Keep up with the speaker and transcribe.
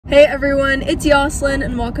Hey everyone, it's Yoslyn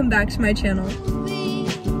and welcome back to my channel.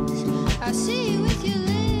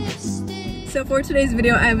 So for today's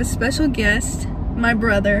video, I have a special guest, my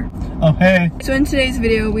brother. Oh, hey. So in today's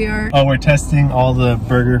video, we're testing all the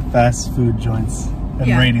burger fast food joints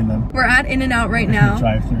and rating them. We're at In-N-Out right now.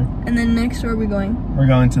 Drive-through. And then next, where are we going? We're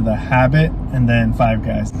going to the Habit and then Five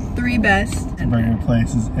Guys. 3 best burger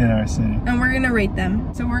places in our city. And we're gonna rate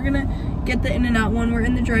them. So we're gonna get the In-N-Out one. We're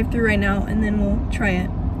in the drive-through right now, and then we'll try it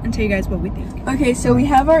and tell you guys what we think. Okay, so we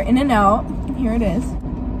have our In-N-Out. Here it is.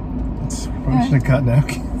 We should have cut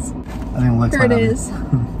napkins. I think it looks like it is.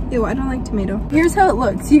 Ew, I don't like tomato. Here's how it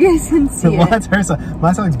looks. You guys can see what? it. My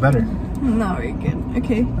side looks better. Not very good.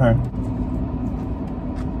 Okay. Alright.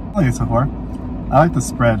 I like it so far. I like the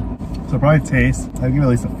spread. So probably taste. I'd give it at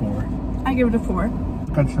least a 4. I give it a 4.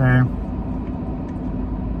 I'd say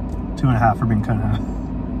 2.5 for being cut in half.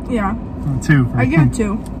 Yeah. 2 for I give it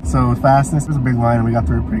 2. So with fastness, there's a big line and we got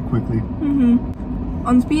through it pretty quickly.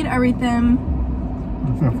 On speed, I rate them...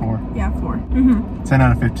 4. Yeah, 4. 10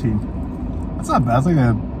 out of 15. That's not bad. It's like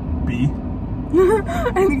a B.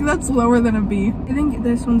 I think that's lower than a B. I think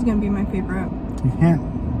this one's gonna be my favorite. You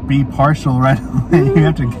can't be partial right away. You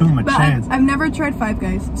have to give them a chance. I've never tried Five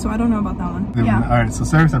Guys, so I don't know about that one. Yeah. Alright, so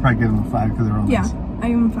service I'd probably give them a 5 because they're on Yeah, I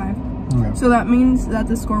give them 5. Okay. So that means that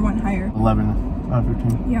the score went higher. 11 out of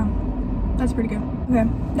 15. Yeah, that's pretty good. Okay,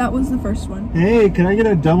 that was the first one. Hey, can I get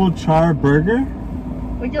a double char burger?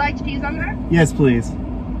 Would you like cheese on that? Yes, please.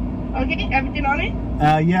 Okay, everything on it?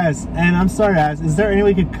 Yes, and I'm sorry, is there any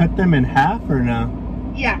way we could cut them in half or no?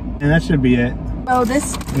 Yeah. And that should be it. Oh,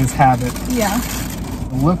 this is Habit. Yeah.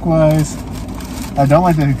 Look wise, I don't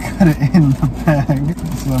like to cut it in the bag,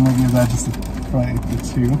 so I'm gonna give that just probably the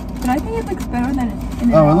 2. But I think it looks better than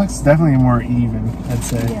it. Oh, it looks definitely more even, I'd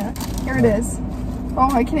say. Yeah. Here it is. Oh,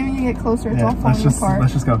 I can't even get closer. It's all falling apart.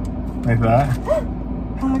 Let's just go like that.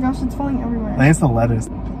 Oh my gosh, it's falling everywhere. I think it's the lettuce.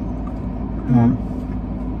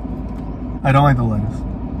 I don't like the lettuce.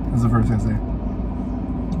 That's the first thing I say.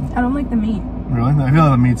 I don't like the meat. Really? I feel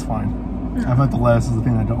like the meat's fine. I feel like the lettuce is the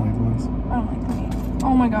thing I don't like the most. I don't like the meat.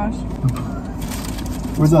 Oh my gosh.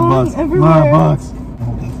 Where's that box? Everywhere. Box.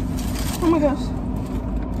 Oh my gosh.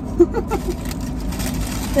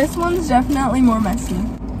 This one's definitely more messy.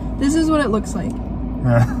 This is what it looks like.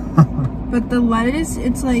 Yeah. But the lettuce,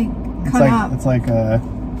 it's like cut up. It's like a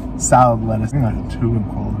salad lettuce. I think that's a 2 in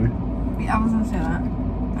quality. Yeah, I was gonna say that.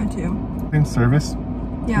 A 2. In service?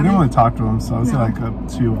 Yeah. We didn't really talk to them, so I would say like a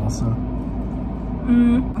 2 also.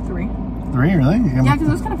 A 3. 3, really? Yeah, because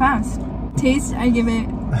it was kind of fast. Taste, I give it...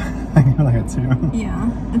 I give it like a 2. Yeah,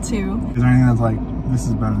 a 2. Is there anything that's like, this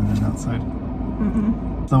is better than outside?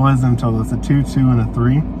 So what is them total? It's a 2, 2, and a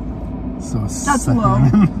 3. So that's low.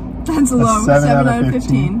 That's low. 7 out of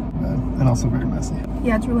 15. And also very messy.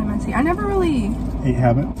 Yeah, it's really messy. I never really... ate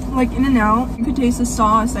Habit? Like In-N-Out, you could taste the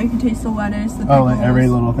sauce, I could taste the lettuce, the pickles. Like every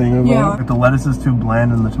little thing of it. If the lettuce is too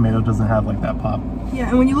bland and the tomato doesn't have like that pop. Yeah,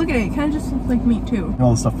 and when you look at it, it kind of just looks like meat too.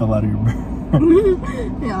 All the stuff fell out of your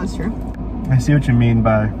burger. Yeah, that's true. I see what you mean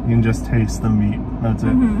by you can just taste the meat. That's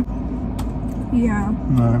it. Yeah.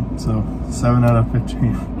 Alright, so 7 out of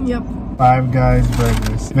 15. Yep. Five Guys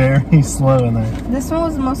burgers. Very slow in there. This one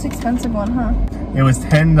was the most expensive one, huh? It was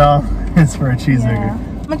 $10 for a cheeseburger.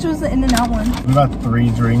 How much was the In-N-Out one? We got 3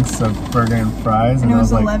 drinks of burger and fries. And it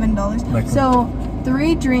was $11. Like so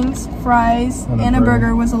 3 drinks, fries, and a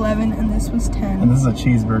burger was 11, and this was 10. And this is a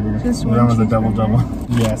cheeseburger. This one was a double.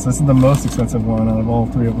 Yeah, so this is the most expensive one out of all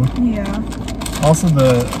 3 of them. Yeah. Also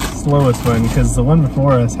the slowest one, because the one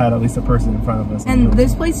before us had at least a person in front of us. And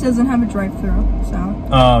this place doesn't have a drive-thru, so.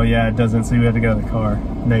 Oh yeah, it doesn't, so you have to get out of the car.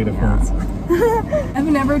 Negative points. I've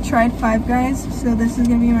never tried Five Guys, so this is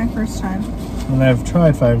gonna be my first time. And I've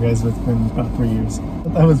tried Five Guys, but it's been about 3 years. I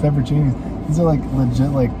thought that was pepperoncinis. These are like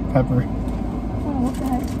legit like pepper. Oh, what the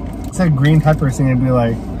heck? It said green pepper, so it'd be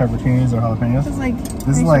like pepperoncinis or jalapenos.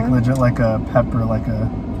 This is like legit like a pepper, like a...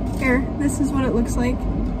 Here, this is what it looks like.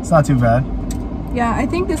 It's not too bad. Yeah, I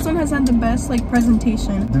think this one has had the best like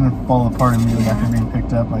presentation. It didn't fall apart immediately after being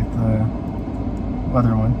picked up like the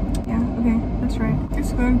other one. Yeah, okay, that's right.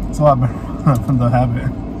 It's good. It's a lot better from the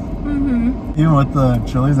Habit. Even with the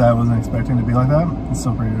chilies, I wasn't expecting to be like that. It's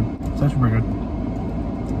still pretty good. It's actually pretty good.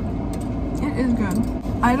 It is good.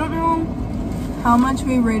 I don't know how much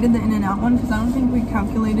we rated the In-N-Out one because I don't think we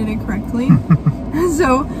calculated it correctly.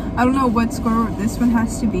 So I don't know what score this one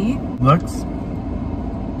has to be.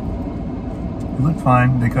 It looked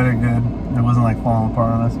fine. They cut it good. It wasn't like falling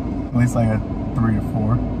apart on us. At least like a 3 or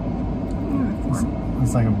 4.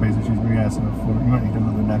 It's like a basic cheeseburger. Yeah, so a 4. You might need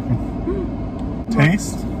another napkin.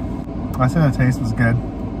 Taste? I say the taste was good.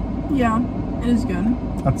 Yeah. It is good.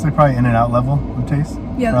 I'd say probably In-N-Out level of taste.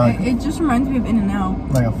 Yeah, like it just reminds me of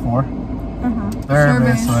In-N-Out. like a 4.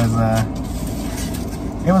 Service was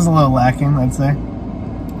it was a little lacking, I'd say.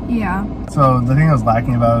 Yeah. So the thing I was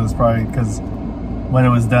lacking about it was probably because when it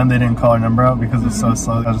was done, they didn't call our number out because it was so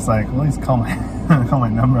slow. I was just like, well, at least call my call my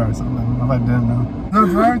number or something if I didn't know. No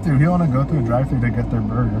drive-through. You want to go through a drive-through to get their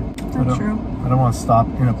burger. That's true. I don't want to stop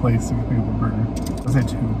in a place to pick up a burger. I'd say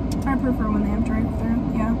 2. I prefer when they have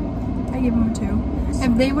drive-through. Yeah, I give them a 2.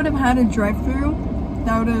 If they would have had a drive-through,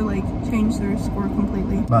 that would have like changed their score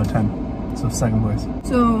completely. About 10. So 2nd place.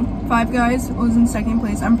 So Five Guys was in 2nd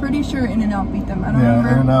place. I'm pretty sure In-N-Out beat them. I don't remember.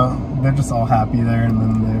 In-N-Out. They're just all happy there, and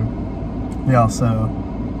then they also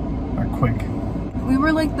are quick. We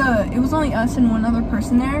were like it was only us and one other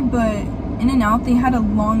person there, but In-N-Out, they had a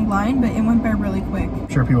long line, but it went by really quick. I'm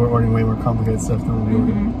sure people were ordering way more complicated stuff than we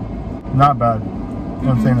ordered. Not bad.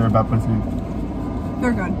 I'm saying they're about to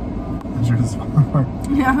They're good. Sure just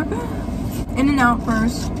Yeah. In-N-Out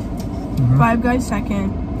first, Five Guys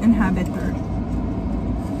 2nd, and Habit 3rd.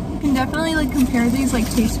 You can definitely like compare these like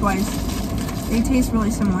taste-wise. They taste really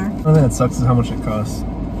similar. The only thing that sucks is how much it costs.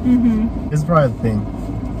 This is probably the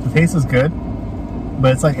thing. The taste is good,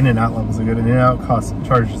 but it's like In-N-Out levels are good. In-N-Out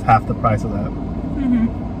charges half the price of that.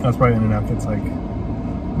 That's probably In-N-Out gets like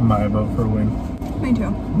my vote for a win. Me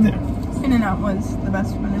too. Yeah. In-N-Out was the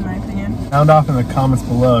best one in my opinion. Sound off in the comments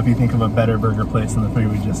below if you think of a better burger place than the 3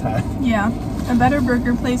 we just had. Yeah, a better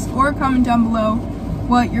burger place, or comment down below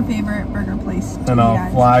what your favorite burger place is. And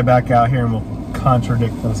I'll fly back out here and we'll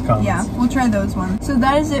contradict those comments. Yeah, we'll try those ones. So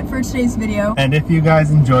that is it for today's video. And if you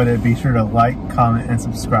guys enjoyed it, be sure to like, comment, and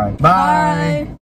subscribe. Bye!